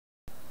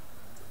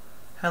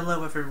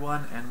Hello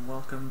everyone and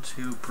welcome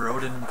to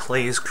Broden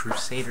Plays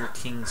Crusader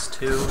Kings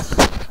 2.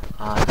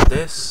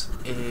 This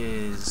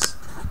is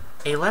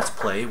a Let's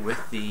Play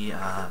with the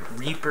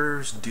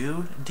Reapers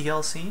Do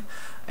DLC,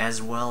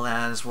 as well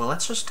as, well,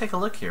 let's just take a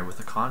look here with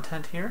the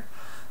content here.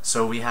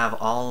 So we have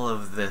all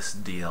of this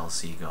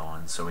DLC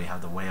going. So we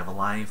have the Way of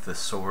Life, the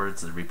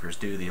Swords, the Reapers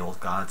Do, the Old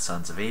Gods,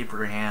 Sons of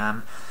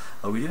Abraham.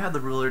 We do have the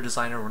Ruler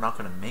Designer. We're not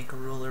going to make a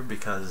ruler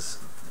because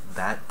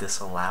that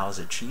disallows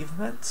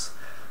achievements.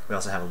 We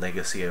also have a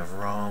Legacy of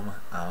Rome,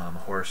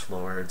 Horse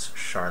Lords,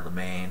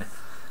 Charlemagne,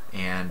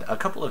 and a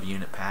couple of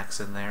unit packs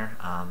in there.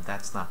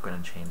 That's not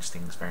going to change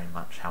things very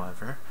much,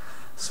 however.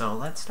 So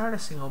let's start a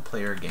single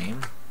player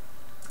game.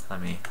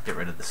 Let me get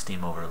rid of the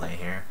Steam overlay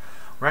here.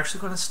 We're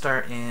actually going to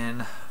start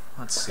in,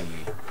 let's see,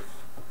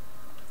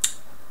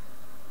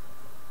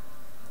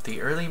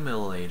 the early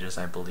Middle Ages,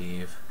 I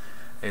believe.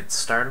 It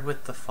started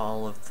with the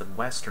fall of the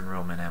Western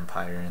Roman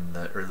Empire in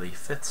the early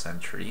 5th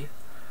century.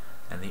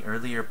 And the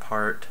earlier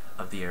part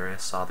of the era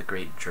saw the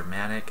great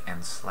Germanic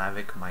and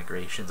Slavic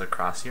migrations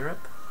across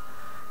Europe,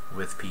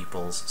 with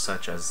peoples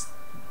such as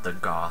the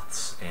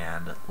Goths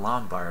and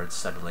Lombards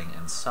settling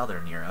in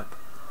southern Europe.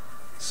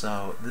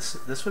 So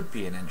this would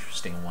be an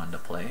interesting one to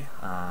play.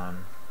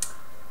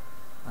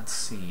 Let's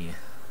see.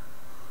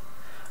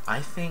 I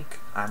think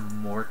I'm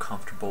more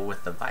comfortable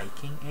with the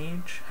Viking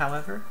Age,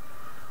 however,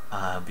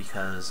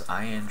 because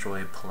I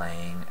enjoy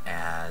playing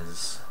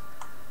as,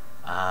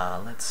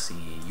 let's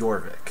see,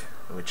 Jorvik,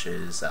 which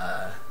is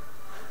the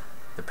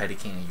Petty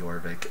King of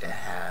Jorvik. It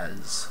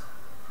has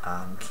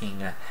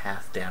King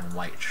Halfdan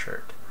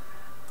Whiteshirt,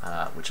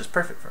 which is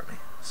perfect for me.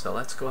 So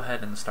let's go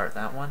ahead and start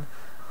that one.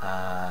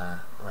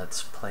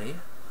 Let's play.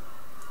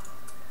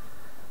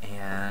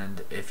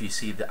 And if you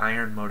see, the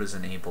Iron mode is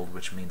enabled,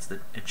 which means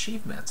that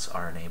achievements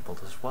are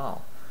enabled as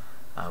well,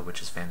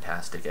 which is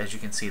fantastic. As you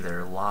can see, there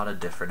are a lot of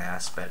different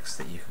aspects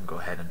that you can go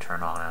ahead and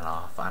turn on and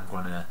off. I'm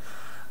going to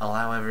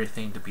allow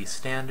everything to be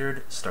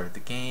standard. Start the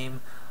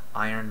game.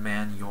 Iron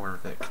Man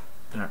Jorvik.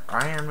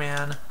 Iron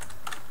Man,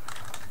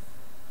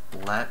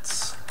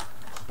 let's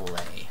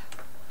play.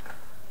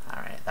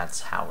 Alright,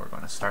 that's how we're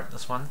going to start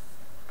this one.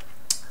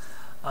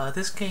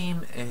 This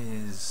game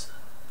is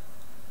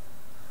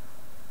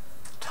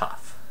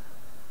tough.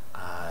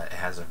 It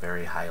has a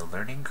very high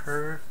learning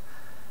curve.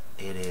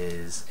 It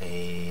is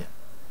a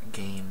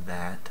game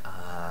that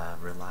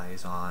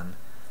relies on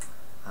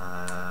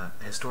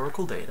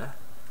historical data.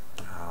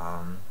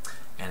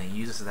 And it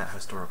uses that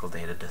historical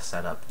data to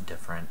set up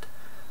different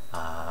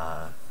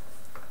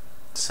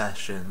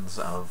sessions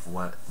of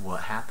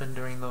what happened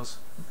during those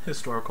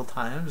historical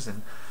times,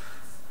 and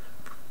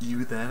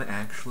you then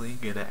actually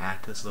get to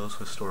act as those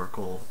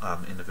historical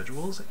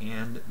individuals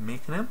and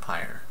make an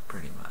empire,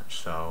 pretty much.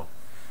 So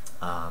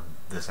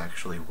this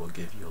actually will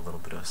give you a little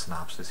bit of a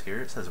synopsis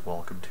here. It says,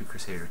 "Welcome to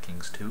Crusader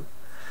Kings 2.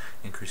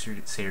 In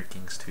Crusader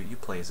Kings 2, you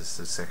play as a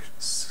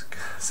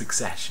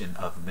succession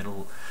of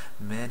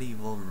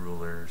medieval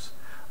rulers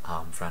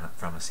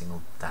from a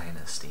single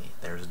dynasty.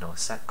 There is no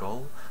set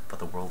goal, but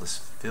the world is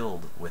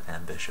filled with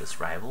ambitious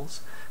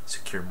rivals.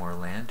 Secure more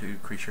land to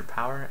increase your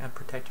power and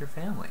protect your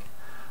family.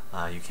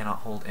 You cannot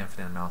hold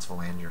infinite amounts of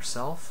land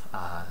yourself."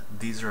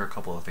 These are a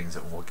couple of things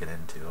that we'll get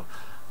into.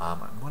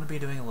 I'm going to be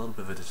doing a little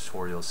bit of a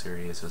tutorial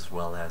series as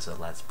well as a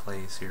Let's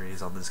Play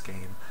series on this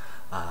game.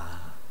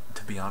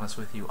 To be honest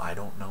with you, I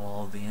don't know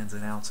all of the ins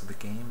and outs of the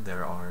game.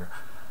 There are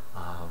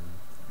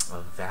a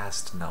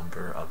vast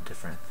number of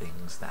different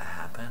things that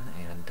happen,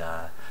 and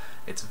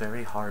it's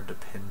very hard to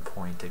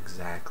pinpoint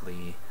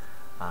exactly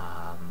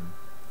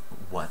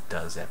what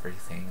does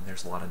everything.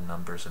 There's a lot of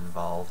numbers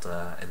involved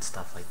and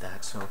stuff like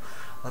that. So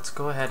let's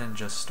go ahead and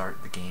just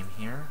start the game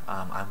here.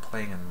 I'm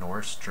playing a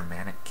Norse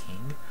Germanic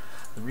king.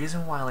 The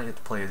reason why I like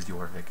to play as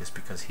Jorvik is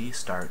because he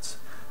starts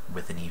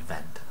with an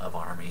event of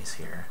armies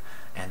here,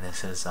 and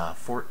this is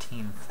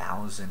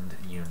 14,000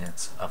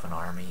 units of an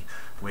army,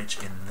 which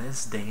in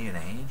this day and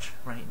age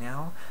right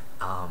now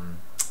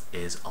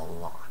is a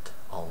lot.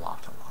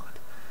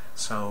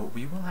 So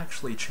we will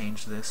actually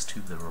change this to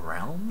the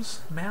realms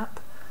map,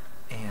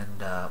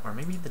 and or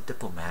maybe the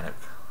diplomatic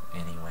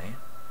anyway,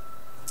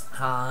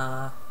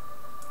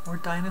 or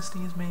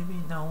dynasties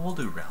maybe. No, we'll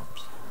do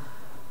realms.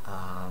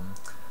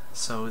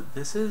 So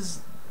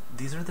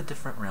these are the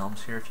different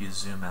realms here. If you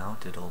zoom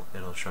out,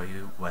 it'll show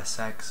you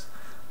Wessex,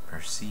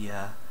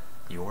 Mercia,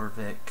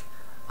 Jorvik,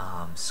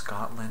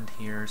 Scotland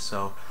here.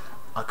 So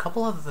a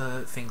couple of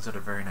the things that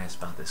are very nice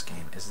about this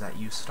game is that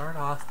you start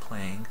off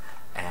playing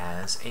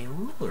as a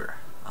ruler,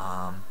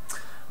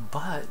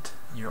 but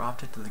your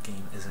object of the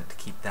game isn't to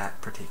keep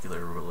that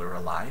particular ruler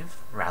alive,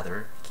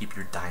 rather keep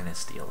your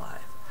dynasty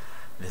alive.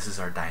 This is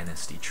our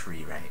dynasty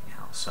tree right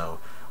now.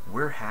 So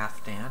we're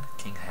Halfdan,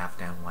 King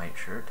Halfdan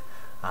Whiteshirt.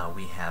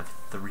 We have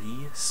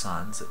 3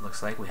 sons, it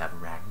looks like. We have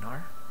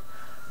Ragnar,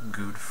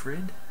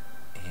 Gudfrid,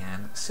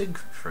 and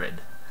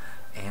Sigfrid.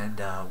 And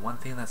one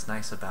thing that's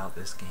nice about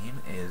this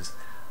game is,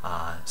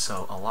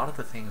 so a lot of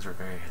the things are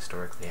very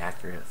historically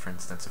accurate. For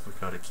instance, if we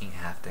go to King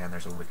Halfdan,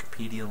 there's a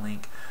Wikipedia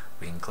link.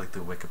 We can click the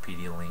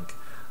Wikipedia link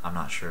I'm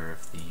not sure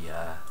if the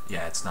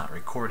yeah, it's not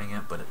recording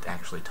it, but it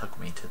actually took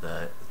me to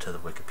the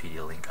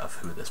Wikipedia link of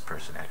who this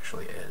person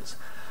actually is,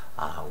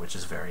 which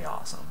is very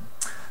awesome.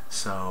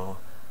 So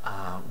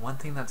one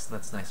thing that's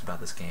nice about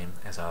this game,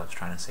 as I was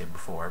trying to say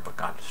before but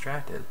got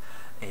distracted,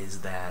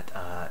 is that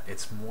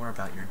it's more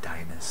about your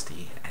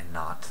dynasty and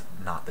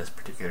not this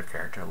particular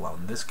character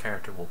alone. This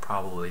character will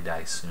probably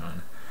die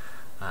soon.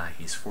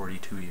 He's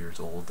 42 years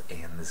old,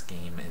 and this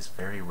game is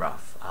very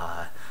rough.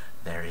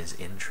 There is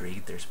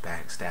intrigue, there's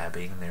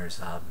backstabbing, there's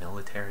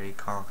military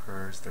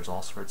conquerors, there's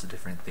all sorts of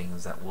different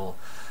things that will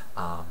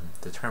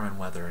determine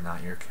whether or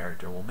not your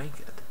character will make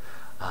it.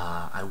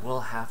 I will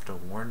have to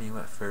warn you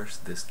at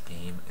first, this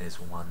game is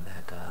one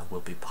that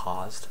will be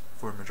paused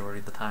for a majority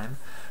of the time,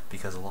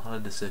 because a lot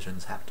of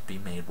decisions have to be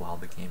made while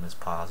the game is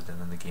paused, and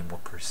then the game will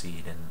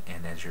proceed,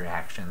 and as your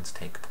actions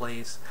take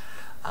place,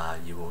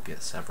 you will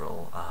get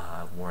several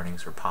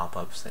warnings or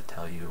pop-ups that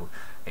tell you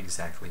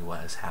exactly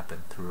what has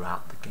happened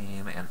throughout the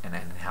game, and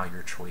how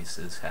your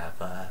choices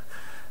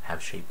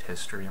have shaped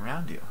history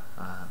around you,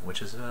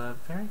 which is a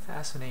very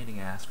fascinating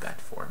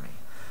aspect for me.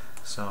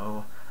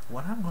 So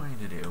what I'm going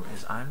to do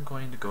is I'm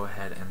going to go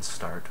ahead and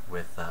start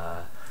with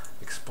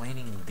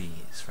explaining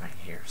these right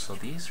here. So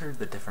these are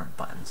the different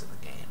buttons in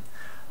the game.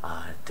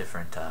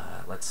 Different,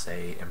 let's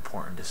say,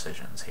 important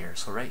decisions here.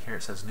 So right here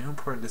it says new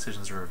important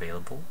decisions are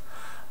available.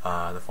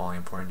 The following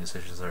important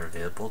decisions are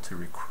available to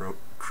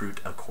recruit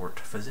a court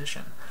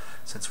physician.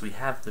 Since we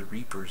have the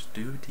Reaper's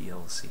Due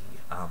DLC,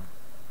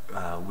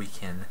 we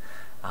can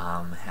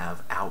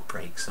have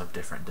outbreaks of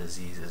different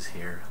diseases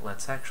here.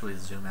 Let's actually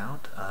zoom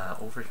out.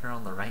 Over here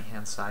on the right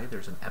hand side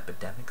there's an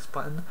epidemics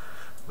button.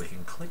 We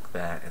can click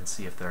that and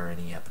see if there are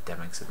any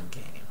epidemics in the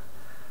game,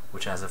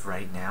 which as of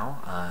right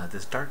now,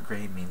 this dark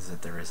gray means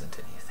that there isn't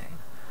anything.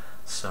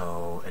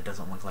 So it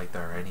doesn't look like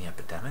there are any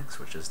epidemics,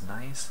 which is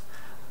nice,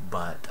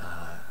 but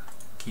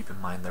keep in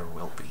mind there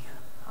will be.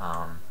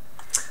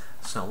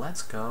 So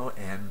let's go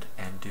and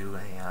do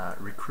a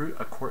recruit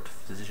a court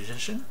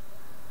physician.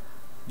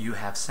 You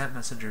have sent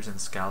messengers and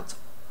scouts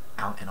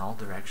out in all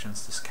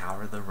directions to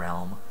scour the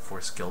realm for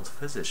skilled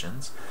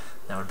physicians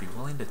that would be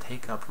willing to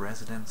take up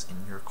residence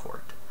in your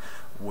court.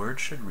 Word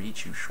should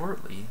reach you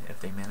shortly if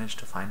they manage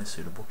to find a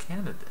suitable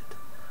candidate.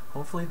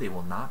 Hopefully they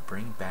will not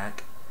bring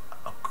back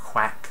a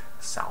quack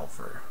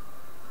salver,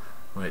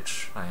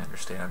 which I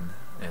understand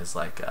is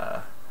like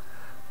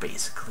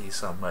basically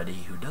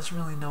somebody who doesn't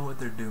really know what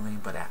they're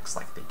doing but acts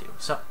like they do.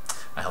 So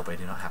I hope I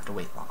do not have to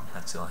wait long.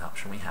 That's the only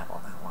option we have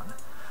on that one.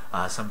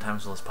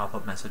 Sometimes those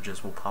pop-up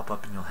messages will pop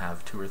up and you'll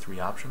have 2 or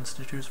 3 options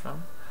to choose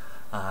from.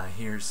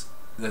 Here's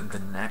the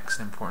next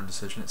important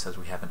decision. It says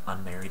we have an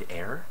unmarried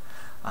heir.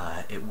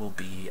 It will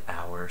be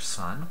our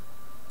son.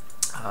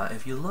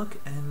 If you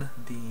look in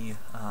the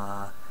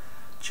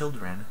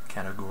children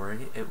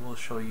category, it will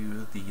show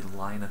you the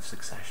line of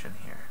succession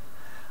here.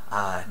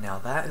 Now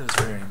that is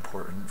very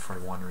important for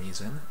one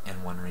reason,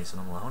 and one reason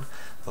alone.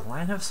 The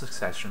line of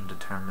succession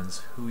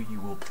determines who you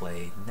will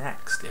play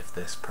next if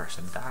this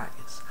person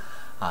dies.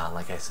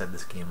 Like I said,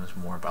 this game is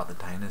more about the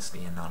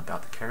dynasty and not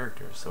about the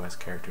characters, so as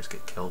characters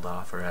get killed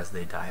off or as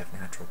they die of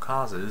natural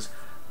causes,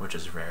 which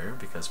is rare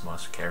because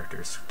most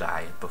characters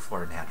die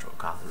before natural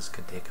causes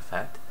can take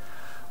effect,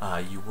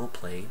 you will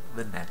play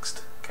the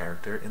next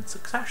character in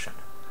succession.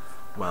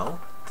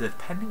 Well,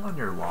 depending on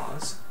your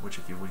laws, which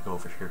if we go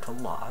over here to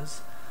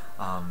laws,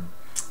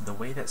 the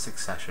way that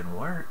succession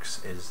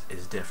works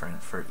is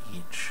different for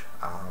each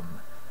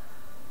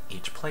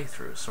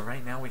playthrough. So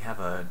right now we have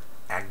a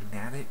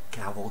agnatic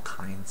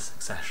Gavelkind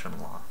succession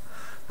law,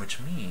 which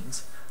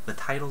means the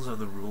titles of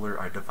the ruler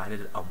are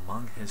divided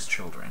among his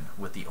children,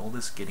 with the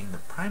oldest getting the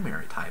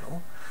primary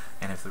title,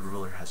 and if the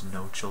ruler has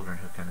no children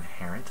who can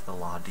inherit, the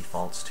law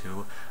defaults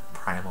to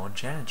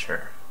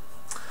primogeniture.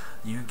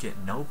 You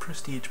get no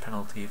prestige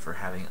penalty for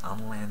having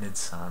unlanded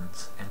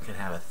sons, and can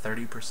have a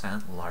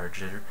 30%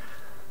 larger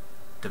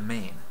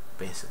domain,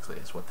 basically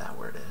is what that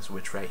word is,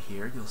 which right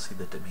here you'll see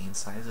the domain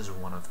size is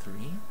 1 of 3.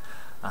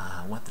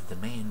 What the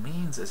domain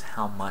means is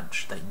how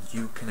much that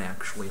you can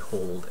actually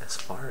hold as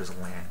far as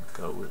land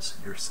goes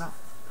yourself.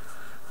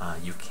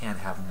 You can't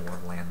have more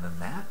land than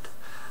that.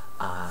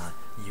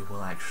 You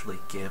will actually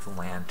give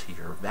land to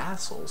your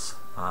vassals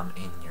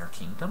in your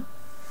kingdom,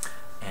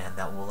 and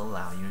that will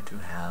allow you to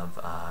have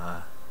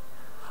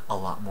a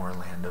lot more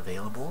land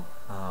available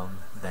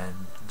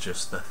than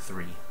just the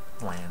 3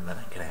 land that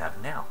I can have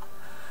now.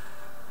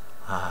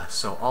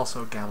 So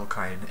also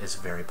Gavelkind is a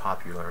very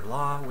popular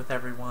law with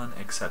everyone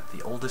except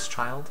the oldest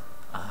child.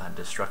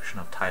 Destruction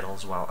of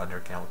titles while under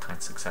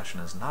Gavelkind succession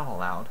is not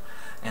allowed,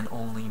 and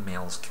only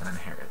males can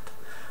inherit.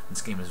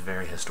 This game is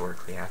very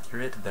historically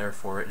accurate,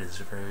 therefore it is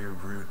very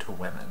rude to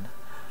women.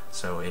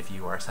 So if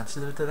you are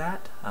sensitive to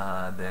that,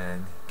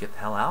 then get the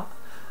hell out,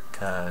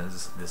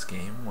 because this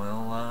game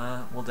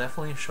will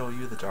definitely show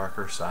you the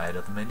darker side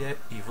of the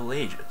medieval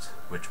ages,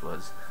 which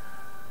was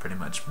pretty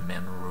much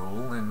men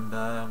rule and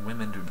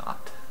women do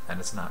not. And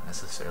it's not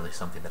necessarily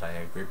something that I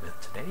agree with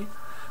today,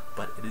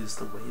 but it is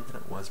the way that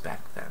it was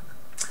back then.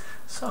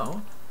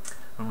 So,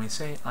 when we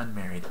say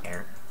unmarried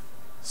heir,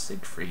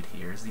 Siegfried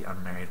here is the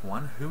unmarried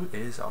one, who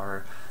is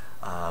our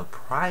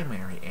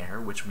primary heir,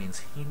 which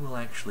means he will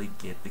actually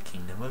get the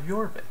kingdom of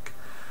Jorvik.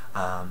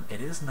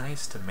 It is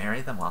nice to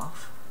marry them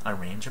off,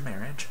 arrange a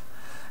marriage.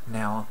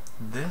 Now,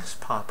 this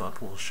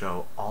pop-up will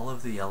show all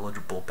of the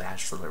eligible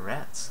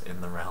bachelorettes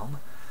in the realm,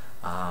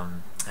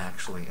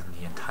 actually in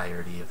the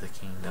entirety of the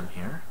kingdom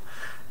here,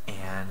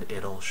 and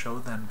it'll show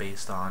them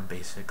based on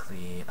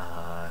basically,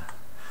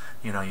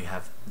 you know, you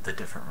have the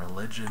different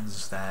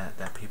religions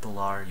that people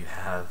are, you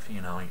have,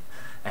 you know,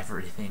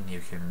 everything.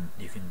 You can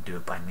do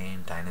it by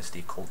name,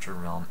 dynasty, culture,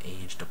 realm,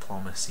 age,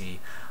 diplomacy,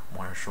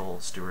 martial,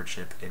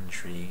 stewardship,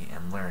 intrigue,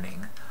 and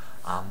learning.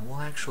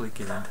 We'll actually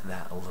get into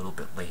that a little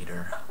bit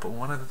later, but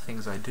one of the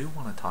things I do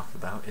want to talk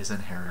about is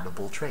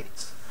inheritable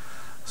traits.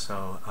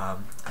 So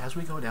as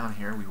we go down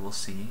here, we will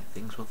see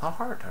things with a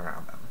heart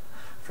around them.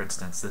 For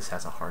instance, this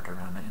has a heart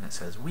around it and it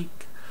says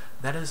weak.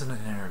 That is an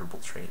inheritable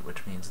trait,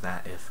 which means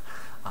that if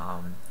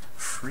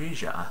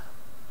Frisia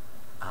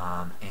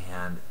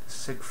and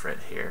Siegfried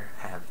here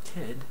have a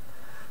kid,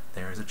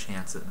 there is a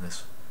chance that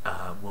this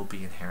will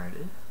be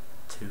inherited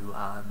to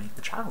make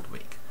the child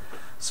weak.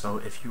 So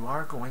if you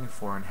are going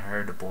for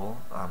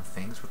inheritable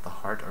things with the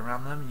heart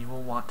around them, you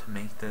will want to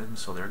make them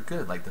so they're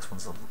good. Like this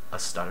one's a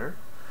stutter,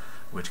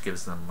 which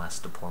gives them less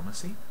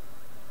diplomacy,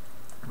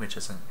 which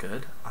isn't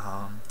good.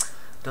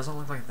 Doesn't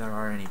look like there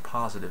are any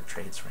positive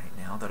traits right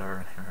now that are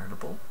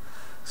inheritable.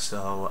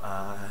 So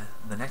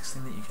the next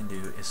thing that you can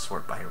do is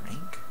sort by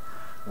rank.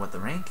 What the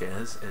rank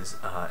is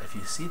if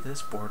you see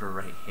this border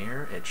right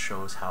here, it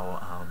shows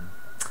how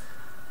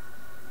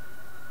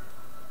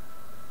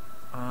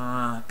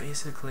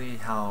basically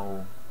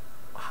how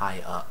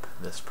high up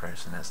this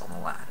person is on the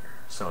ladder.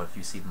 So if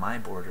you see my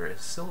border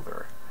is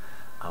silver,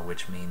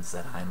 which means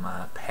that I'm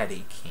a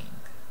petty king,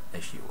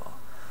 if you will.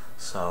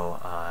 So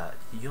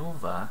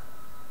Ylva,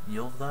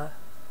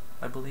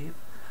 I believe,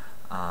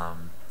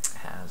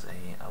 has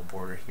a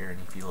border here, and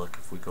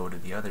if we go to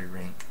the other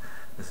rank,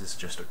 this is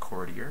just a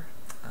courtier,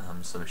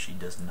 so she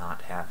does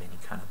not have any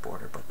kind of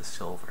border but the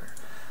silver.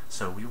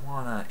 So we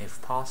want to,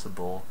 if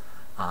possible,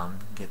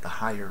 get the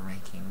higher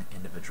ranking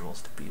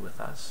individuals to be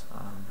with us.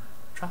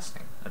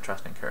 A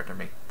trusting character,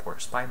 make poor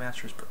spy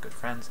masters but good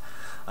friends.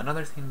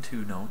 Another thing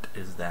to note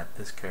is that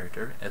this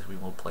character, as we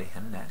will play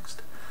him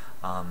next,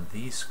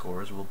 these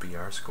scores will be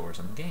our scores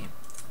in the game.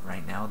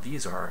 Right now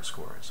these are our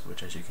scores,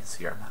 which as you can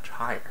see are much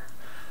higher.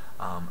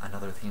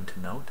 Another thing to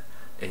note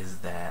is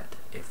that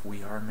if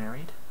we are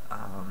married,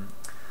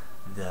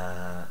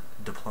 the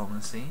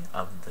diplomacy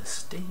of the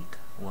state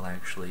will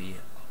actually,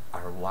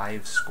 our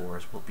wives'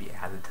 scores will be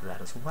added to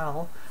that as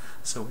well.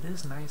 So it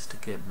is nice to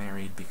get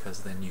married,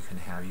 because then you can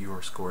have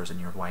your scores and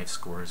your wife's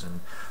scores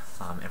and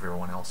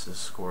everyone else's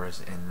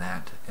scores in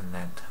that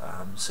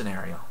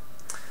scenario.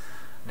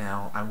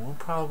 Now, I will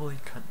probably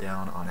cut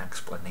down on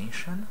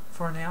explanation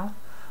for now.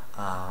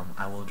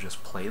 I will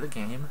just play the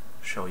game,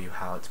 show you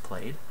how it's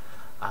played,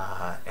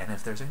 and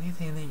if there's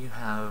anything that you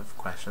have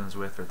questions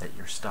with, or that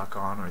you're stuck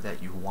on, or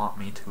that you want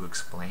me to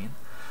explain,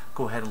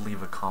 go ahead and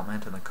leave a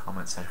comment in the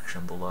comment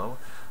section below.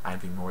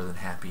 I'd be more than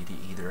happy to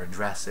either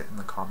address it in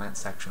the comment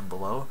section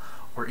below,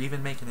 or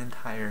even make an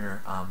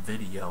entire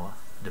video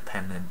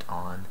dependent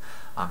on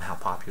how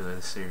popular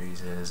the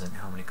series is and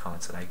how many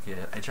comments that I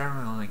get. I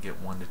generally only get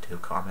 1 to 2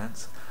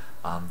 comments.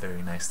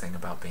 Very nice thing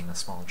about being a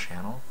small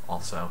channel.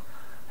 Also,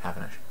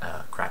 having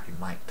a crappy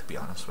mic, to be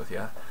honest with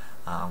you,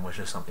 which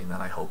is something that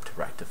I hope to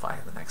rectify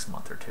in the next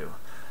month or two.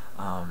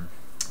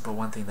 But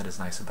one thing that is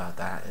nice about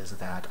that is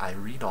that I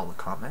read all the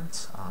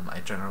comments. I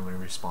generally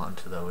respond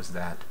to those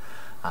that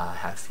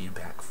have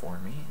feedback for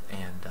me,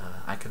 and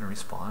I can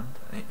respond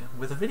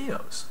with the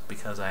videos,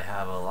 because I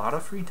have a lot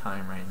of free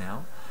time right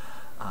now,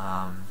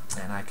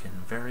 and I can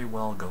very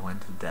well go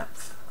into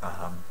depth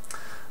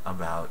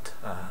about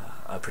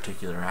a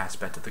particular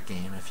aspect of the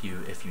game if you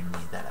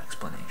need that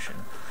explanation.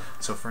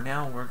 So for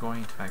now, we're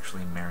going to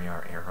actually marry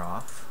our heir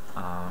off.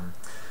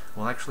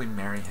 We'll actually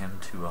marry him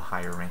to a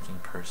higher ranking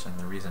person.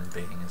 The reason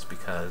being is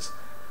because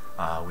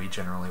we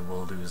generally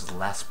will lose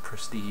less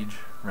prestige.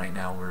 Right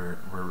now we're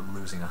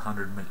losing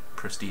 100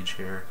 prestige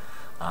here.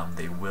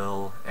 They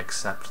will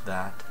accept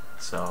that,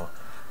 so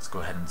let's go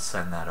ahead and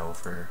send that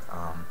over.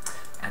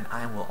 And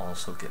I will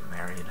also get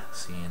married,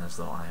 seeing as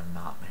though I am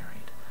not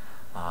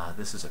married.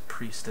 This is a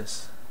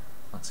priestess.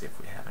 Let's see if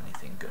we have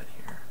anything good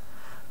here.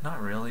 Not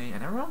really,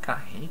 and everyone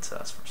kind of hates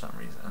us for some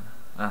reason,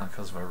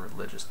 because of our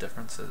religious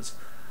differences.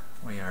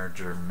 We are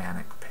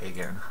Germanic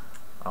pagan.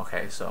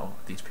 Okay, so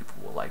these people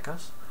will like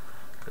us,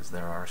 because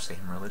they're our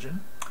same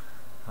religion.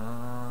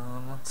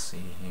 Let's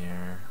see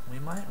here. We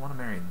might want to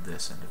marry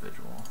this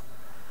individual.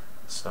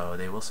 So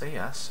they will say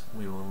yes.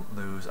 We will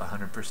lose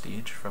 100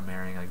 prestige from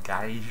marrying a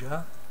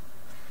Geisha,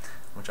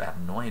 which I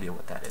have no idea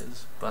what that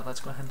is, but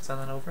let's go ahead and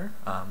send that over.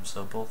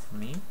 So both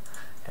me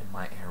and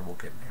my heir will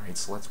get married.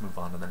 So let's move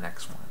on to the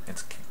next one.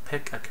 It's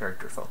pick a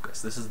character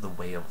focus. This is the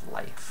Way of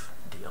Life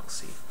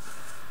DLC.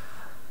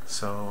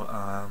 So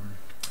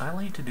I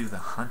like to do the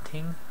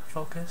hunting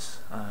focus.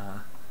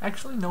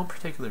 Actually, no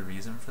particular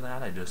reason for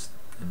that. I just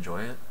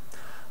enjoy it.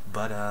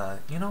 But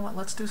you know what?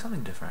 Let's do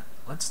something different.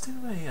 Let's do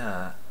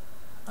a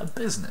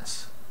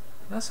business.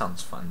 That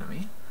sounds fun to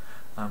me.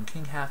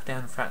 King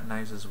Halfdan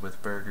fraternizes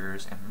with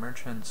burghers and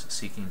merchants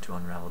seeking to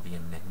unravel the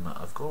enigma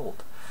of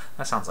gold.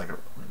 That sounds like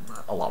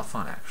a lot of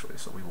fun, actually,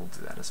 so we will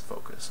do that as a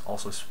focus.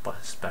 Also,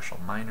 special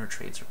minor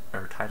trades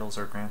or titles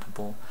are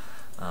grantable.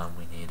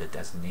 We need a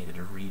designated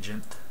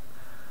regent.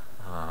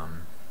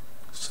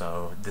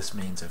 So this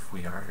means if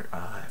we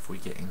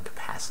get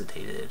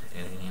incapacitated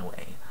in any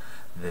way,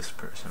 this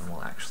person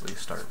will actually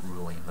start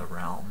ruling the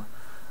realm.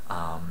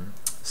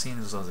 Seeing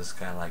as though this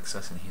guy likes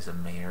us and he's a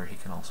mayor, he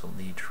can also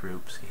lead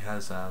troops. He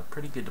has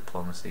pretty good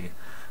diplomacy.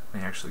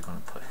 We're actually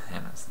going to put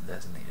him as the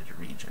designated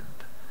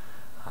regent.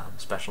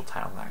 Special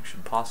title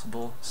action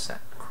possible. Set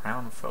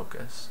crown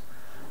focus.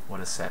 What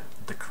does set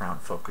the crown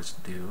focus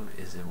do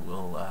is it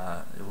will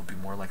be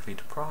more likely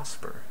to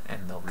prosper,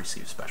 and they'll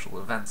receive special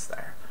events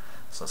there.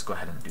 So let's go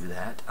ahead and do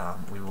that.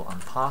 We will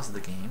unpause the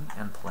game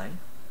and play.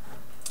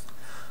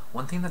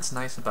 One thing that's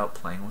nice about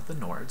playing with the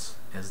Nords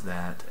is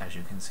that, as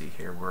you can see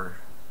here,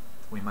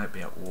 we might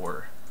be at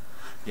war.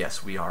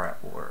 Yes, we are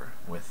at war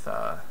with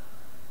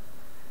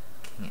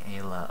King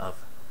Aela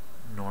of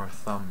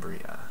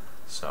Northumbria.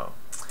 So,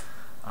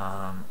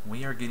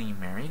 we are getting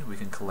married. We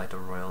can collect a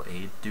royal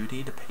aid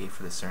duty to pay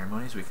for the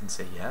ceremonies. We can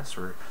say yes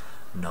or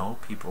no.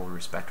 People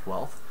respect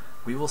wealth.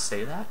 We will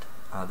say that.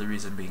 The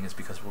reason being is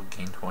because we'll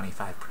gain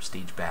 25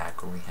 prestige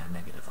back when we have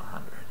negative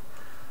 100.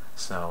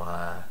 So,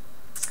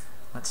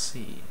 let's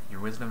see. Your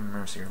wisdom and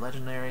mercy are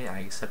legendary. I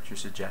accept your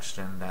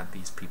suggestion that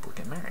these people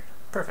get married.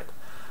 Perfect.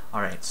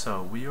 Alright,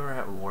 so we are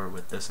at war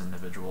with this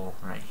individual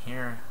right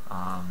here.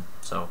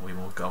 So we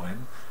will go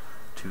in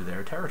to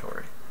their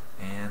territory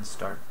and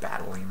start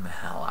battling the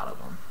hell out of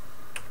them.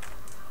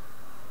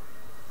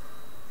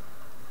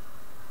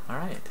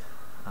 Alright.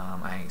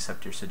 I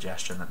accept your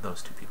suggestion that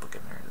those two people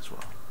get married as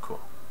well.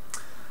 Cool.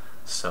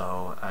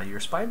 So,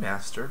 your spy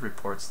master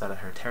reports that a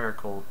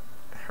heretical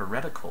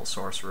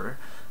sorcerer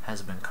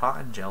has been caught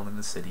and jailed in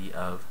the city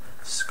of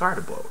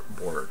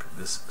Skartaborg.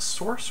 This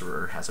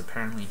sorcerer has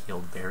apparently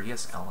healed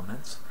various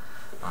elements,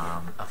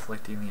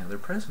 afflicting the other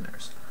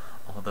prisoners.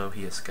 Although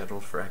he is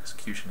scheduled for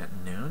execution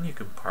at noon, you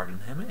can pardon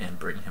him and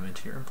bring him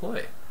into your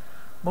employ.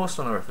 Most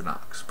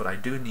unorthodox, but I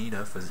do need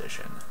a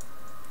physician.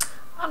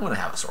 I'm going to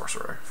have a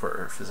sorcerer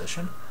for a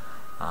physician.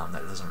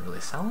 That doesn't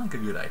really sound like a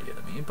good idea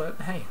to me,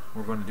 but hey,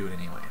 we're going to do it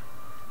anyway.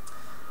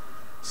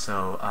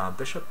 So,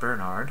 Bishop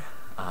Bernard,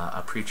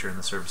 a preacher in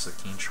the service of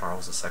King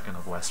Charles II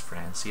of West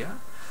Francia,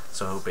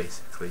 so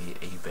basically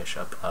a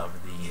bishop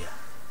of the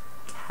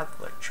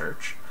Catholic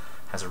Church,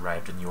 has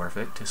arrived in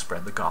Jorvik to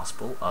spread the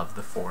gospel of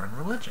the foreign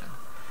religion.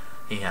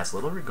 He has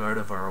little regard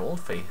of our old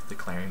faith,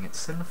 declaring it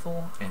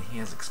sinful, and he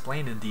has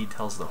explained in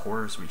details the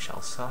horrors we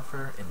shall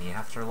suffer in the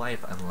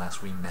afterlife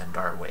unless we mend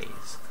our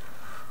ways.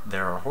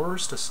 There are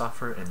horrors to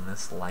suffer in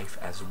this life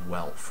as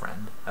well,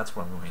 friend. That's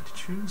what I'm going to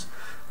choose.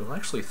 We'll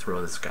actually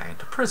throw this guy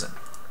into prison,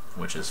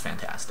 which is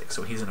fantastic.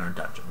 So he's in our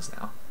dungeons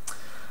now.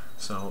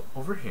 So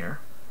over here,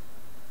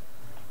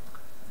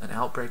 an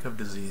outbreak of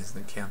disease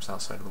that camps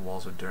outside of the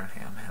walls of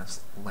Durham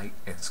has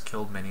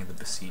killed many of the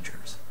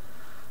besiegers.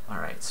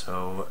 Alright,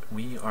 so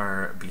we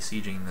are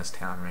besieging this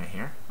town right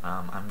here.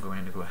 I'm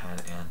going to go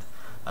ahead and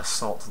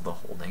assault the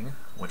holding,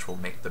 which will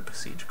make the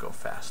besiege go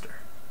faster.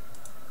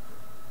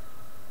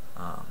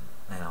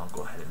 And I'll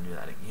go ahead and do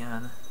that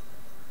again.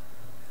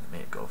 And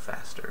make it go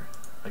faster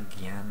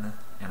again,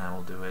 and I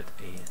will do it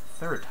a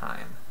third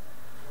time,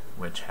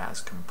 which has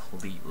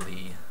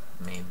completely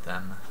made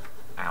them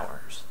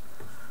ours.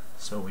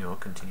 So we will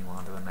continue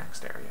on to the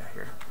next area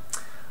here.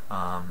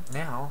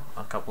 Now,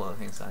 a couple of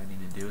things that I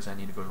need to do is I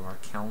need to go to our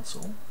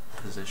council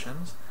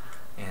positions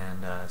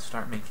and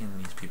start making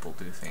these people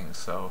do things.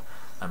 So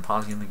I'm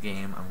pausing the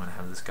game. I'm going to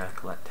have this guy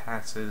collect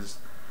taxes.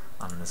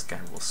 This guy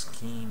will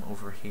scheme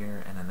over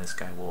here, and then this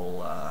guy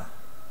will,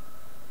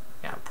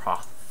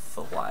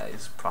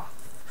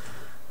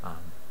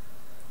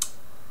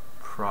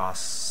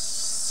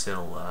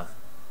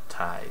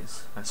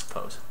 proselytize, I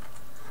suppose.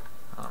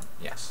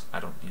 Yes, I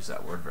don't use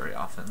that word very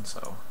often,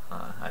 so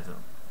I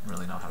don't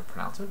really know how to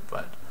pronounce it,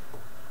 but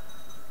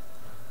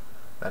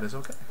that is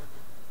okay.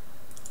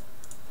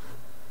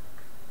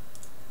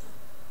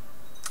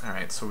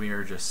 Alright, so we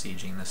are just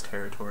sieging this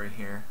territory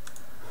here.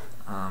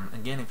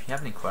 Again, if you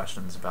have any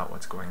questions about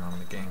what's going on in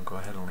the game, go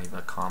ahead and leave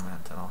a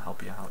comment and I'll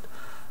help you out.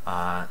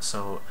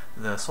 So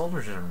the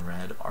soldiers in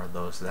red are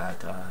those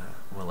that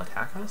will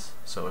attack us.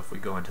 So if we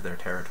go into their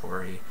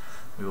territory,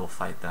 we will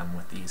fight them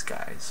with these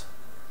guys.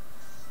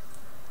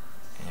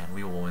 And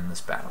we will win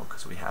this battle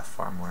because we have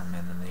far more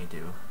men than they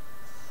do,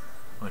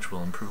 which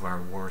will improve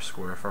our war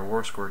score. If our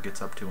war score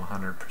gets up to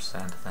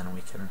 100%, then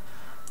we can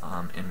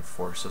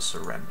enforce a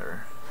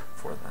surrender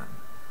for them.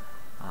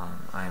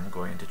 I am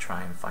going to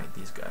try and fight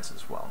these guys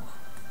as well.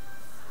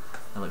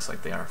 It looks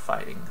like they are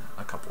fighting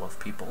a couple of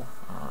people.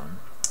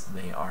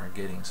 They are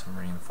getting some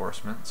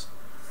reinforcements,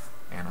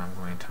 and I'm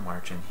going to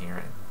march in here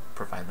and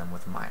provide them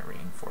with my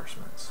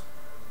reinforcements.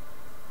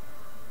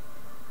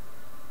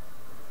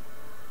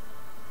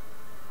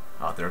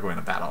 Oh, they're going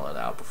to battle it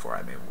out before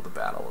I'm able to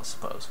battle, I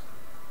suppose.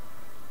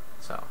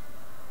 So,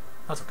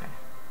 that's okay.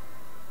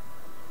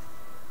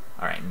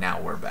 Alright,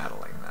 now we're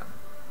battling them.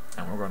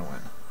 And we're going to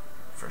win.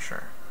 For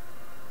sure.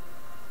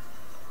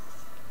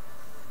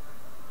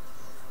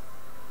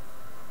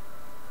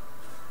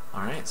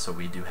 Alright, so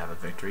we do have a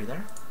victory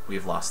there.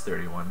 We've lost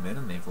 31 men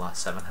and they've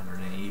lost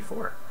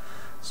 784.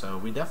 So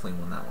we definitely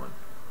won that one.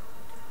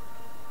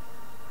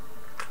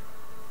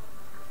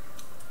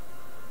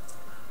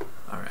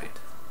 Alright.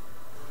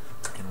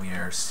 And we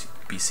are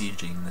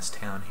besieging this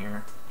town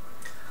here.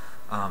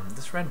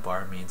 This red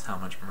bar means how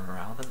much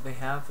morale that they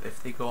have.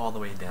 If they go all the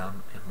way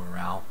down in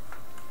morale,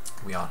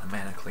 we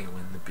automatically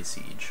win the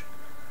besiege.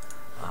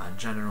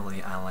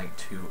 Generally, I like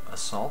to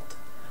assault.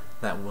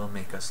 That will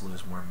make us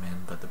lose more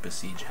men, but the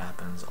besiege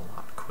happens a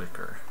lot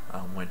quicker,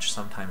 which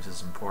sometimes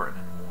is important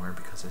in war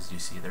because, as you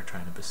see, they're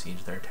trying to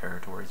besiege their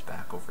territories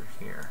back over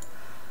here.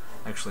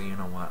 Actually, you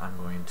know what? I'm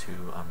going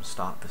to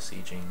stop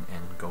besieging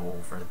and go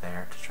over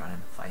there to try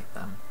and fight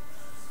them.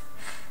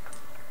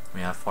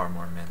 We have far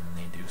more men than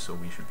they do, so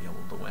we should be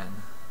able to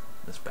win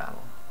this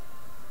battle.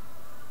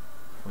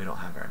 We don't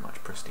have very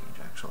much prestige,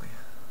 actually.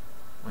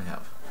 We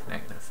have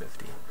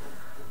 -50.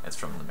 It's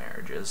from the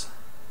marriages,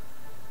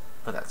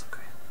 but that's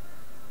okay.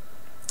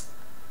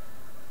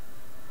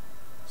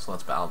 So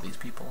let's battle these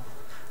people.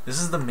 This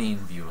is the main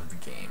view of the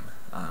game.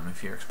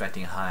 If you're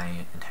expecting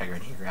high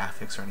integrity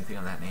graphics or anything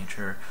of that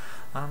nature,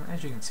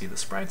 as you can see, the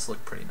sprites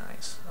look pretty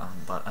nice.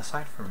 But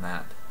aside from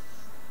that,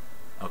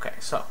 okay,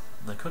 so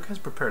the cook has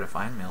prepared a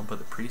fine meal, but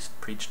the priest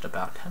preached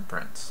about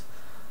temperance.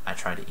 I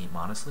tried to eat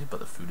modestly, but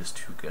the food is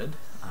too good.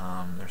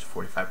 There's a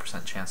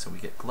 45% chance that we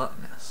get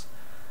gluttonous,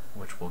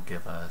 which will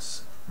give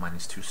us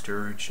 -2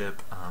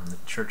 stewardship. The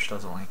church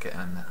doesn't like it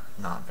and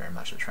not very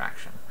much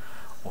attraction.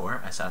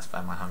 Or I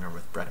satisfy my hunger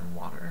with bread and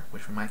water,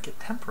 which we might get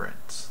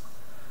temperance,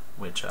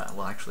 which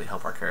will actually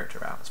help our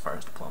character out as far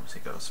as diplomacy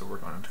goes, so we're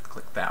going to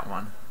click that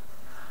one.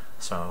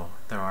 So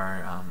there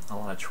are a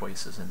lot of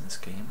choices in this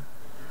game,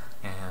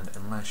 and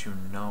unless you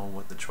know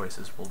what the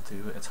choices will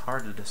do, it's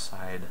hard to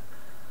decide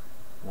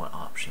what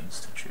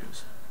options to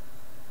choose.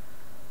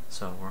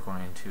 So we're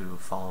going to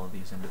follow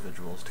these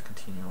individuals to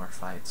continue our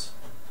fights.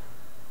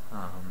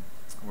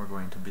 We're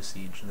going to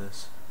besiege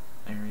this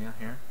area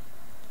here.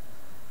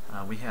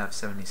 We have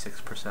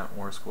 76%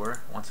 war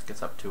score. Once it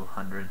gets up to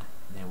 100,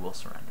 they will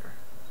surrender.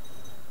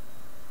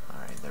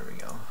 Alright, there we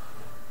go.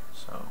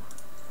 So,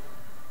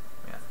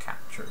 we have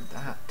captured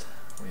that.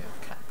 We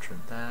have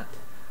captured that.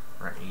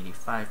 We're at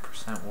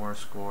 85% war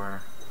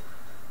score.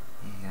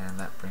 And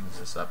that brings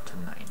us up to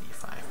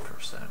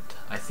 95%.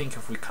 I think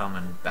if we come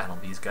and battle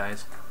these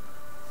guys,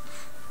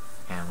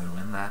 and we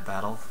win that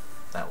battle,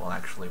 that will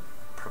actually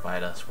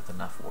provide us with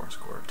enough war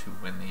score to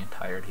win the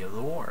entirety of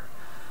the war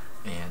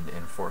and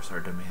enforce our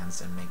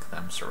demands and make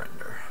them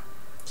surrender.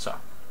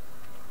 So,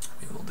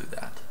 we will do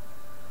that.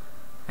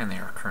 And they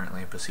are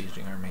currently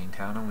besieging our main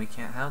town, and we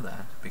can't have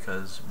that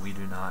because we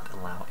do not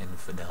allow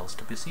infidels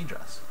to besiege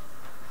us.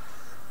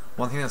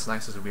 One thing that's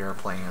nice is we are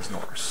playing as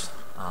Norse.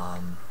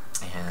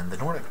 And the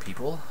Nordic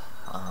people,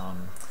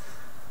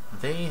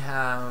 they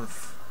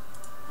have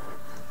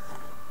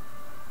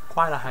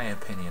quite a high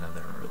opinion of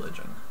their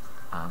religion,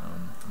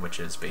 which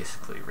is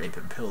basically rape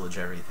and pillage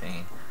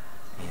everything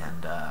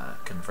and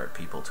convert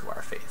people to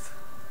our faith.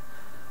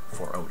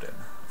 For Odin,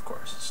 of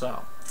course.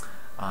 So,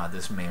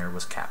 this mayor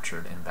was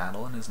captured in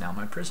battle and is now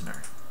my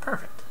prisoner.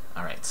 Perfect.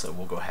 Alright, so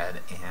we'll go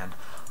ahead and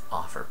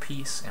offer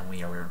peace, and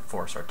we will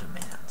enforce our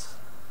demands.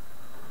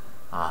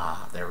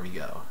 There we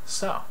go.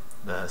 So,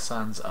 the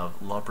Sons of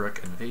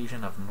Lobrook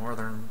invasion of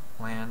Northern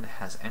Land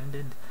has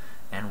ended,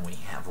 and we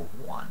have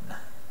won.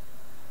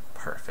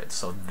 Perfect.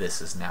 So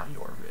this is now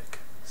Jorvik.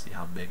 See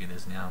how big it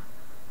is now?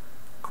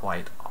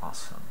 Quite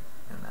awesome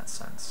in that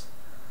sense.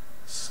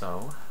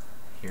 So,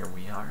 here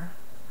we are.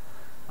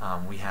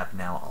 We have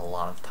now a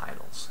lot of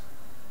titles.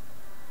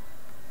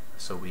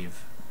 So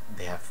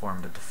they have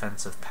formed a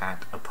defensive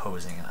pact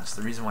opposing us.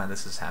 The reason why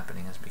this is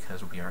happening is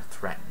because we are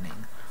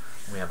threatening.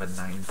 We have a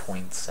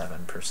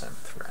 9.7%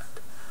 threat,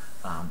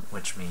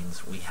 which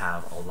means we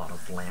have a lot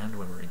of land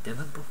when we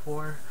didn't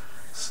before.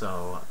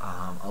 So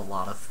a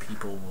lot of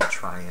people will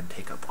try and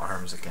take up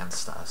arms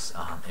against us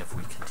if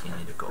we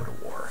continue to go to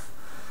war.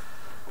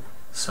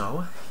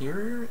 So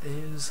here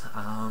is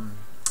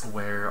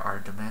where our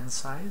domain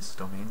size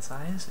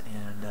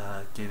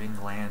and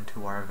giving land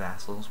to our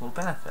vassals will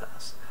benefit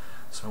us.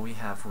 So we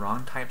have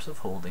wrong types of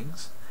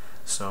holdings.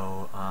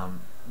 So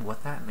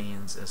what that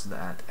means is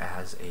that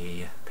as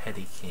a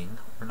petty king,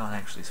 we're not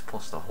actually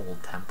supposed to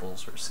hold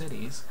temples or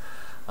cities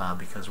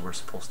because we're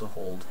supposed to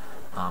hold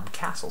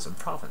castles and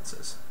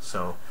provinces.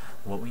 So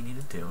what we need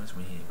to do is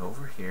we need to go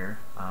over here,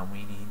 we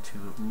need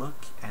to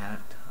look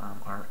at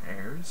our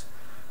heirs.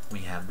 We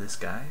have this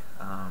guy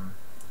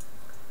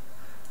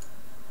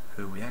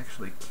who we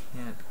actually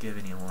can't give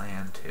any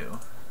land to.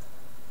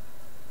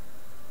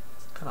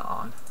 Kind of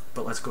odd,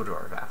 but let's go to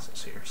our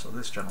vassals here. So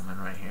this gentleman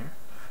right here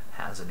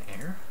has an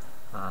heir.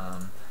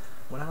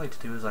 What I like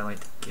to do is I like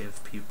to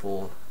give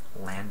people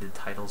landed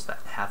titles that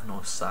have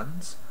no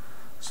sons.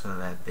 so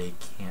that they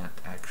can't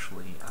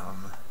actually,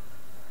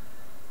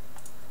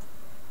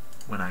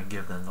 when I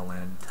give them the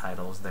land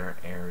titles, their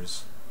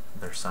heirs,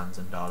 their sons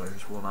and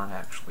daughters, will not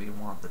actually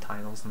want the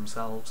titles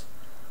themselves.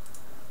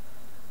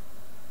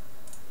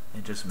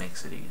 It just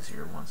makes it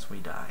easier once we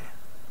die.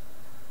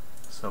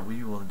 So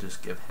we will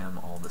just give him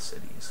all the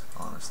cities,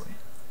 honestly.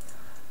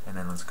 And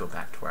then let's go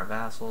back to our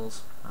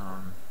vassals.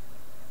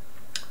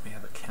 We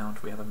have a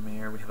count, we have a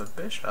mayor, we have a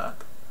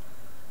bishop.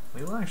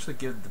 We will actually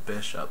give the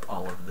bishop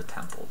all of the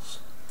temples.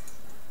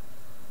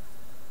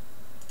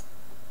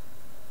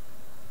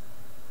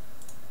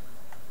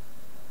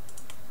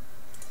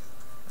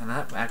 And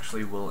that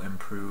actually will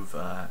improve,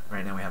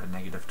 right now we have a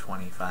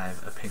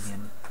 -25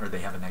 opinion, or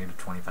they have a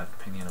 -25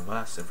 opinion of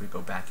us. If we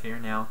go back here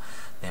now,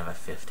 they have a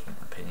 15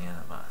 opinion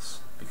of us,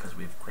 because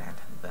we've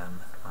granted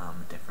them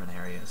different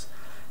areas.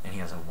 And he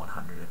has a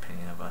 100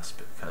 opinion of us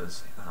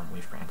because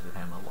we've granted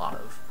him a lot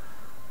of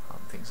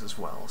things as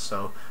well.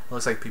 So it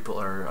looks like people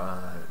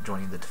are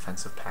joining the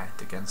defensive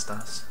pact against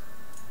us,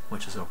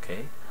 which is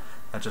okay.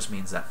 That just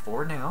means that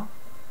for now,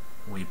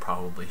 we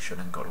probably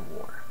shouldn't go to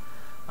war.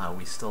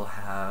 We still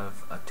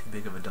have too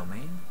big of a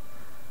domain.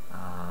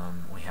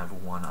 We have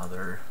one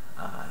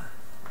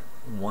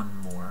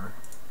more.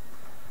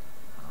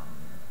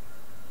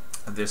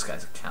 This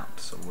guy's a count,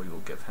 so we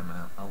will give him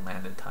a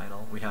landed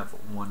title. We have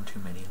one too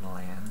many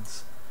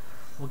lands.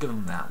 We'll give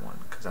him that one,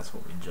 because that's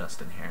what we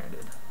just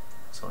inherited.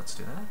 So let's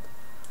do that.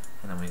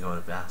 And then we go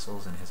to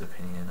vassals, and his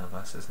opinion of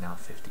us is now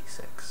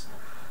 56.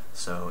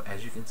 So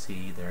as you can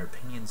see, their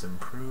opinions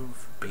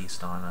improve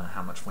based on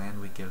how much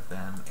land we give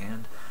them,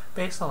 and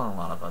based on a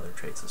lot of other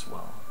traits as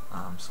well.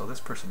 So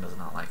this person does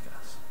not like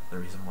us. The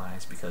reason why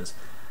is because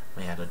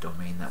we had a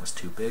domain that was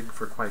too big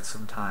for quite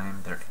some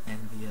time. They're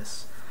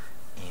envious,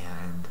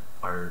 and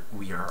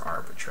we are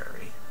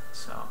arbitrary.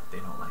 So they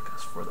don't like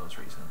us for those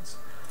reasons.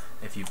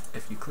 If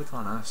you click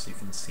on us, you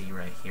can see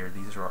right here,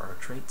 these are our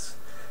traits.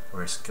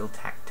 We're a skilled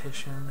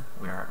tactician,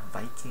 we are a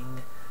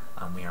Viking,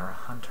 we are a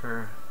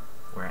hunter,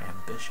 we're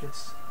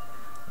ambitious,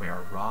 we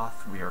are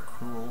wroth, we are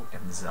cruel,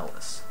 and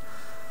zealous.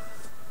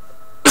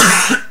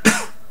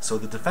 So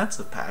the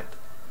defensive pact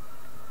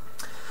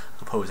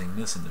opposing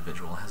this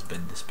individual has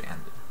been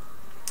disbanded.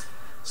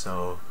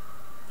 So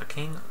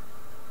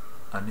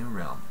a new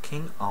realm,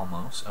 King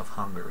Almos of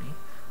Hungary,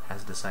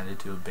 has decided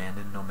to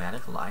abandon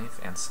nomadic life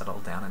and settle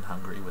down in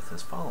Hungary with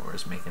his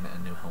followers, making it a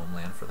new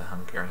homeland for the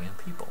Hungarian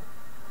people.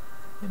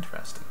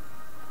 Interesting.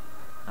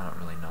 I don't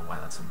really know why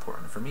that's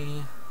important for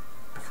me,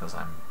 because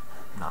I'm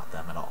not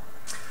them at all.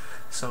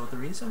 So the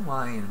reason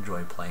why I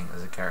enjoy playing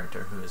as a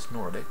character who is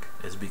Nordic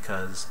is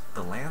because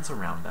the lands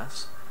around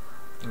us,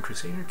 in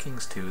Crusader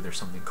Kings 2, there's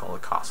something called a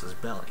casus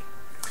belli,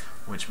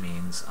 which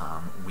means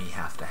we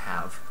have to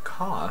have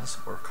cause,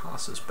 or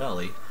casus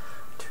belli,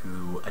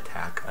 to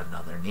attack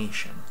another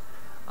nation.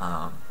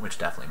 Which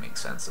definitely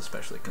makes sense,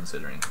 especially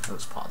considering,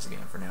 let's pause the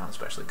game for now,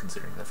 especially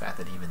considering the fact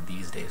that even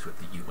these days with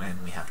the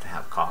UN, we have to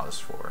have cause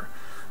for,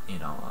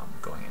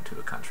 going into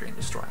a country and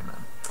destroying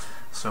them.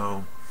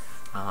 So,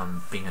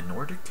 being a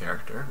Nordic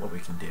character, what we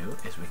can do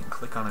is we can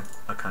click on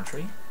a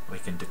country, we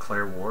can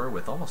declare war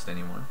with almost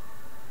anyone.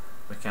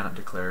 We cannot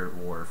declare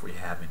war if we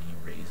have any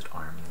raised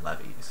army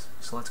levies.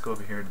 So let's go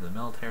over here to the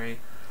military.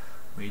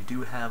 We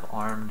do have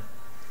armed,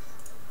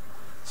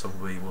 so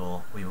we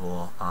will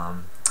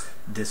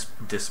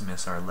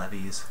dismiss our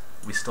levies.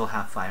 We still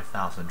have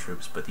 5,000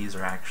 troops, but these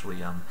are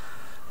actually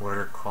what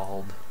are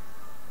called,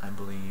 I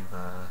believe,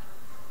 what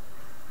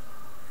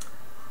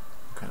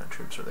kind of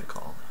troops are they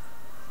called?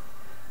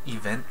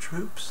 Event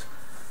troops,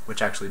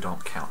 which actually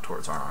don't count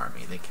towards our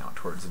army. They count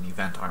towards an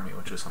event army,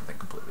 which is something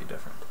completely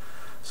different.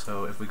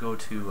 So if we go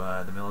to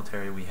the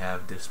military, we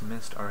have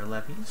dismissed our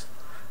levies.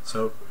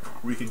 So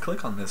we can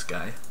click on this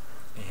guy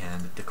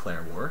and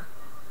declare war,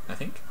 I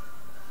think.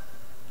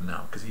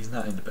 No, because he's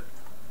not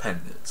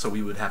independent, so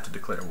we would have to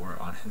declare war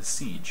on his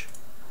siege.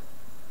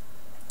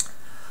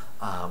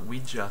 We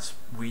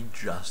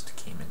just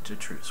came into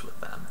truce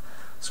with them.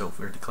 So if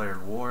we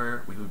declared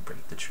war, we would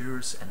break the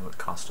truce, and it would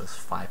cost us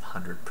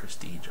 500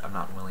 prestige. I'm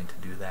not willing to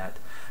do that,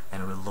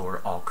 and it would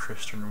lower all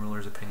Christian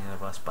rulers' opinion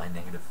of us by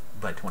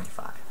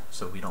 25.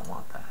 So we don't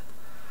want that.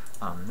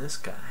 This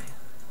guy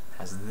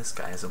has this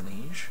guy as a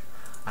liege.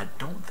 I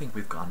don't think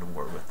we've gone to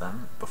war with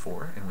them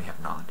before, and we have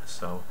not.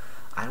 So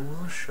I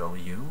will show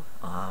you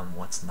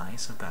what's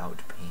nice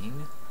about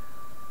being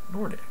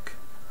Nordic.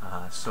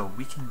 So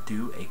we can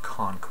do a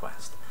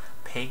conquest.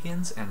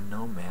 Pagans and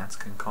nomads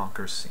can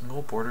conquer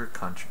single border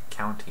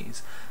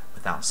counties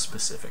without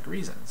specific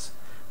reasons.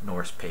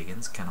 Norse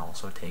pagans can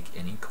also take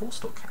any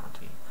coastal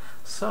county.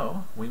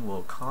 So we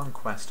will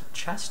conquest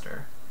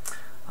Chester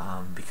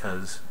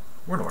because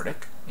we're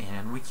Nordic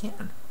and we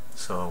can.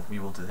 So we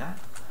will do that.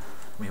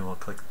 We will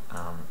click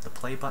the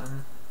play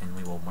button and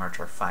we will march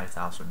our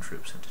 5,000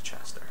 troops into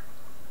Chester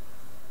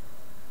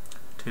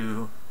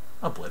to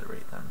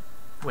obliterate them.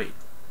 Wait,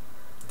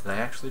 did I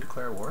actually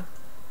declare war?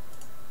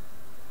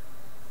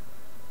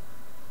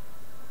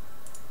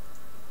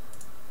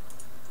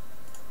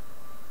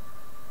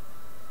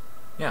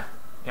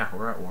 Yeah,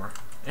 we're at war.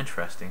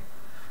 Interesting.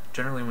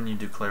 Generally when you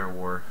declare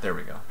war, there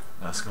we go.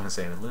 I was going to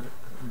say,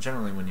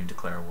 generally when you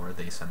declare a war,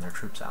 they send their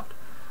troops out.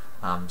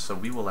 So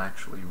we will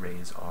actually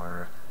raise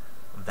our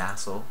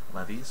vassal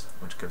levies,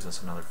 which gives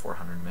us another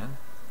 400 men.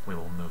 We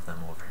will move them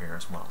over here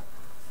as well.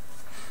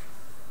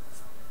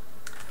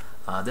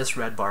 This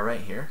red bar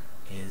right here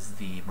is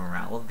the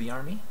morale of the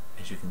army.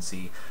 As you can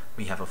see,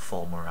 we have a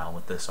full morale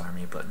with this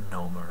army, but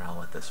no morale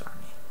with this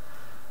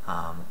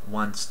army.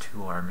 Once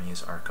two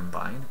armies are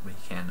combined, we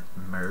can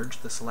merge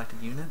the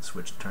selected units,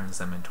 which turns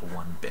them into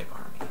one big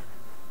army,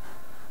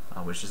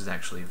 which is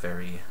actually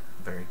very,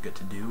 very good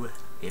to do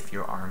if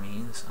your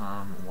armies,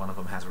 one of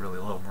them has really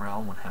low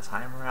morale, one has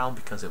high morale,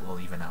 because it will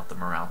even out the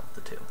morale of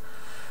the two.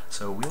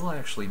 So we will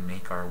actually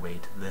make our way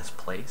to this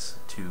place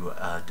to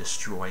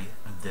destroy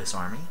this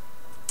army.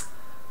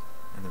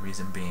 And the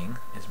reason being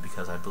is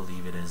because I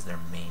believe it is their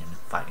main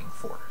fighting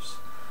force.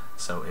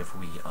 So if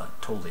we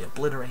totally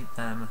obliterate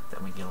them,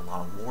 then we get a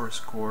lot of war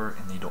score,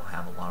 and they don't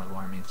have a lot of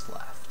armies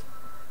left.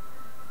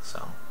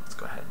 So let's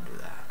go ahead and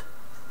do that.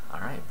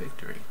 Alright,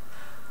 victory.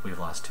 We've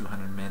lost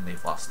 200 men,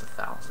 they've lost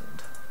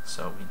 1,000.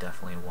 So we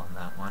definitely won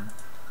that one.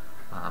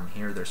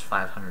 Here there's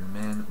 500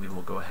 men, we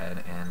will go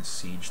ahead and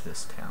siege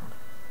this town.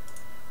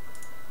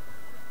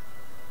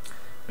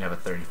 We have a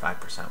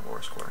 35%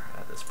 war score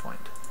at this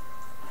point.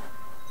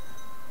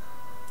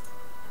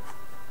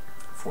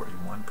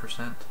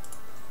 41%.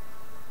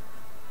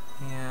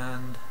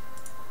 And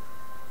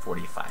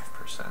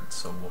 45%.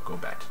 So we'll go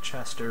back to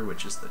Chester,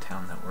 which is the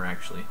town that we're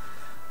actually,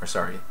 or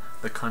sorry,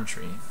 the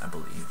country, I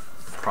believe,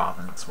 the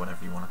province,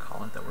 whatever you want to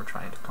call it, that we're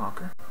trying to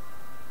conquer.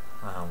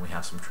 We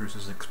have some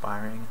truces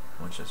expiring,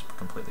 which is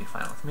completely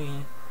fine with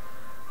me.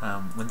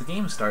 When the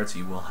game starts,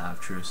 you will have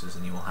truces,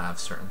 and you will have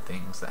certain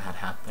things that had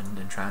happened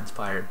and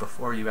transpired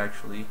before you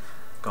actually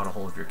got a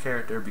hold of your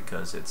character,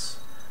 because it's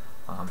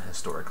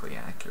historically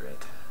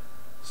accurate.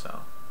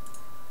 So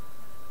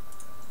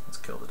let's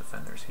kill the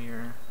defenders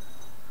here.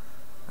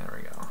 There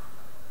we go.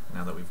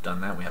 Now that we've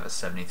done that, we have a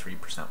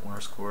 73% war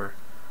score.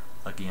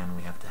 Again,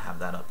 we have to have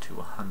that up to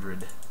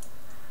 100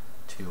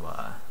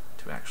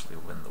 to actually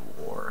win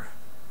the war.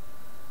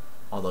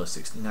 Although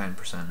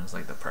 69% is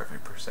like the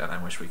perfect percent.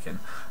 I wish we can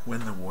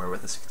win the war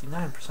with a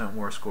 69%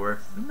 war score. It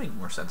would make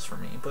more sense for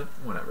me, but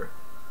whatever.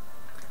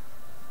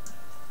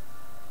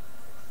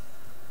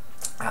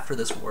 After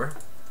this war,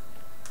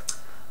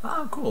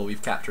 oh cool,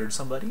 we've captured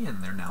somebody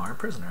and they're now our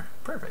prisoner.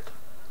 Perfect.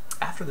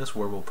 After this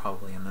war, we'll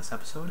probably end this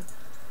episode.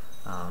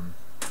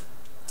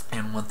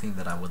 And one thing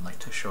that I would like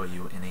to show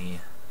you in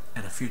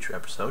a future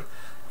episode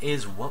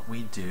is what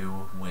we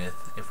do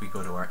with, if we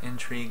go to our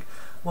intrigue,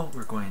 what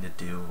we're going to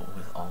do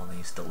with all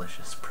these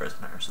delicious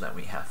prisoners that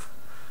we have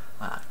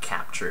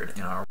captured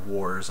in our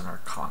wars and our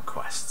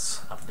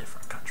conquests of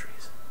different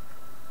countries.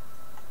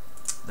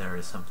 There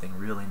is something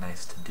really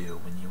nice to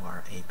do when you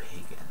are a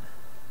pagan.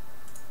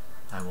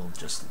 I will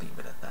just leave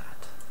it at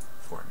that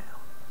for now.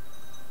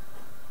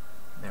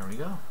 There we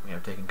go. We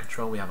have taken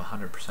control. We have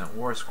 100%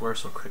 war score,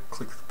 so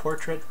click the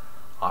portrait,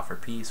 offer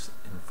peace,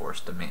 enforce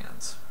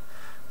demands.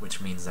 Which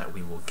means that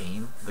we will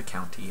gain the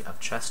county of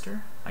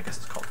Chester. I guess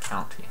it's called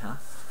county, huh?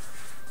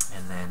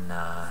 And then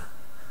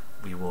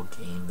we will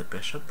gain the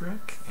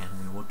bishopric, and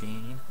we will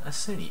gain a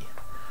city.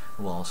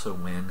 We'll also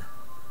win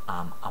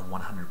a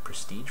 100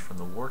 prestige from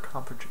the war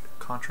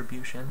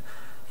contribution,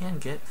 and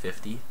get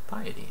 50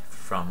 piety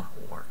from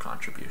war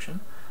contribution,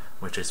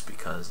 which is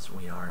because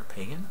we are a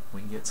pagan.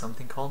 We get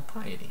something called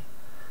piety,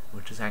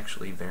 which is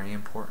actually very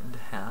important to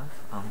have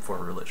for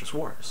a religious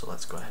war. So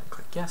let's go ahead and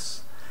click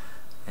yes.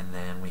 And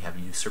then we have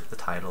usurped the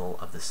title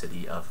of the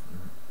city of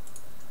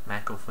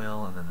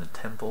Macclesfield, and then the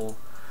temple,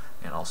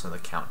 and also the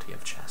county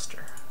of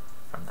Chester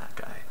from that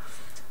guy.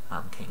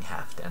 King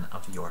Halfdan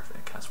of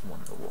Yorvik has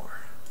won the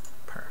war.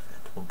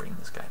 Perfect. We'll bring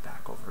this guy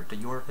back over to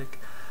Yorvik.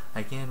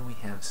 Again, we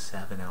have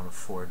 7 out of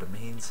 4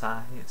 domain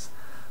size.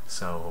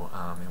 So,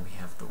 and we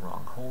have the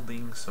wrong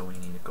holding, so we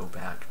need to go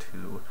back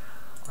to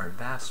our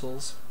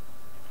vassals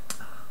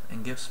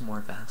and give some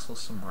more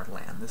vassals some more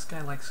land. This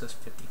guy likes us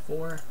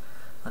 54.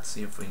 Let's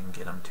see if we can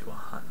get him to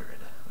 100.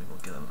 We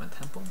will give him a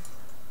temple.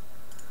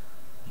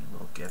 We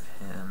will give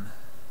him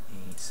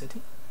a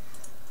city.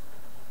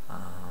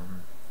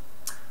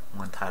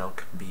 One title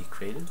can be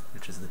created,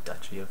 which is the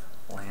Duchy of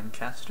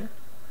Lancaster.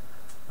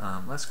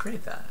 Let's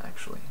create that,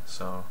 actually.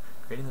 So,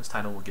 creating this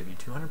title will give you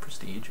 200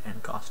 prestige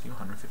and cost you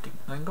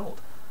 159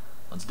 gold.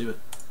 Let's do it.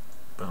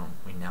 Boom.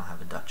 We now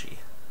have a duchy.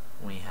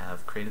 We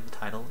have created the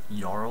title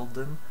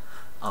Jarldom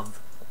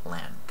of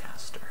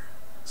Lancaster.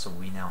 So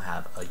we now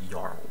have a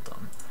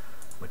Jarldom,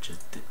 which is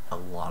a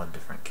lot of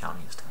different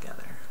counties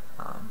together.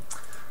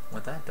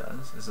 What that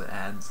does is it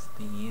adds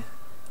the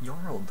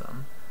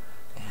Jarldom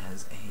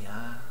as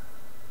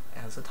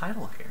a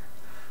title here.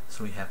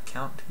 So we have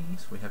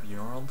counties, we have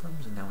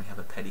Jarldoms, and now we have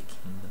a petty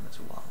kingdom as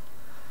well.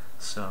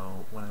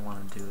 So what I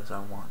want to do is I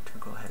want to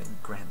go ahead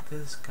and grant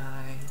this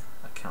guy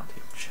a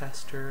county of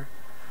Chester,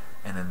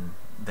 and then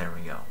there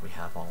we go. We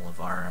have all of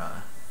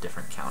our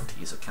different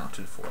counties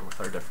accounted for with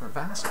our different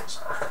vassals.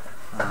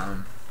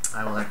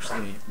 I will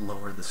actually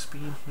lower the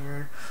speed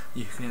here.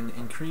 You can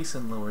increase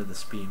and lower the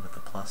speed with the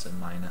plus and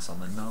minus on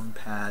the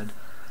numpad.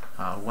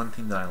 One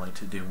thing that I like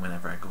to do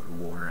whenever I go to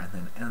war and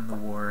then end the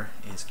war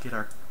is get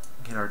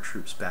our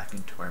troops back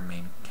into our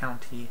main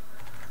county,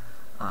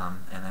 and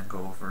then go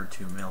over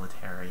to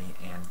military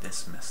and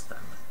dismiss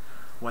them.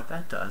 What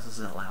that does is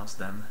it allows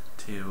them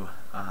to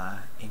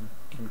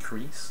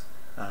increase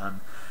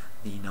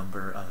the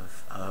number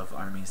of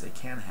armies they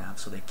can have,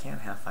 so they can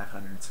have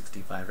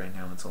 565 right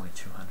now, it's only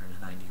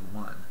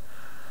 291.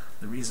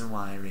 The reason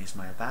why I raised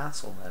my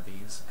vassal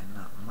levies and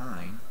not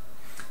mine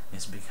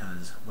is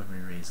because when we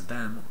raise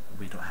them,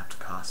 we don't have to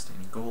cost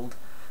any gold.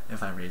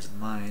 If I raised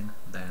mine,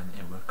 then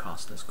it would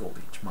cost us gold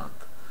each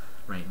month.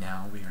 Right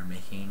now we are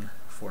making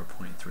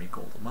 4.3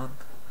 gold a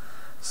month,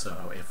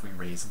 so if we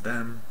raise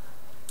them,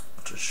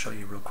 I'll just show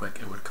you real quick,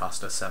 it would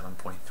cost us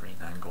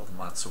 7.39 gold a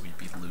month, so we'd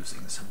be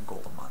losing some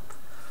gold a month.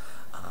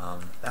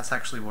 That's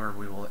actually where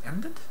we will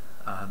end it.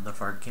 The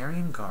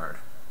Vargarian Guard.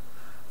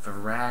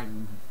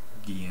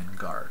 Varagian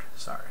Guard,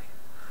 sorry.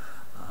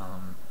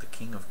 The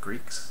King of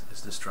Greeks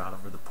is distraught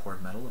over the poor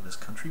mettle of his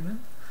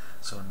countrymen,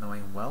 so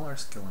knowing well our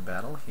skill in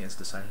battle, he has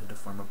decided to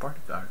form a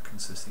bodyguard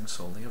consisting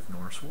solely of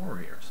Norse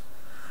warriors.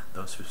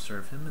 Those who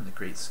serve him in the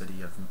great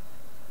city of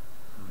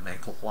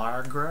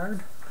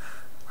Meglargard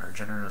are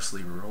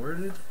generously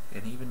rewarded,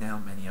 and even now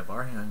many of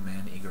our young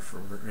men eager for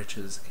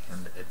riches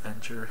and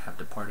adventure have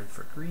departed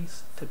for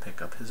Greece to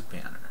pick up his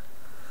banner.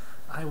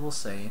 I will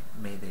say,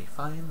 may they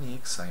find the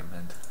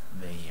excitement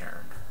they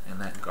yearn,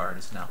 and that guard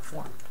is now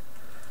formed.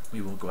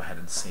 We will go ahead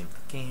and save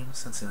the game,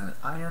 since in an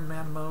Iron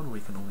Man mode we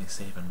can only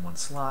save in one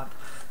slot,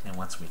 and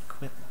once we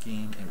quit the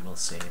game it will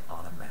save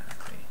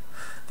automatically.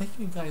 Thank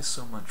you guys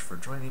so much for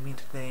joining me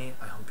today.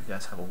 I hope you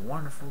guys have a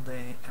wonderful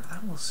day, and I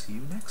will see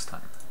you next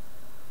time.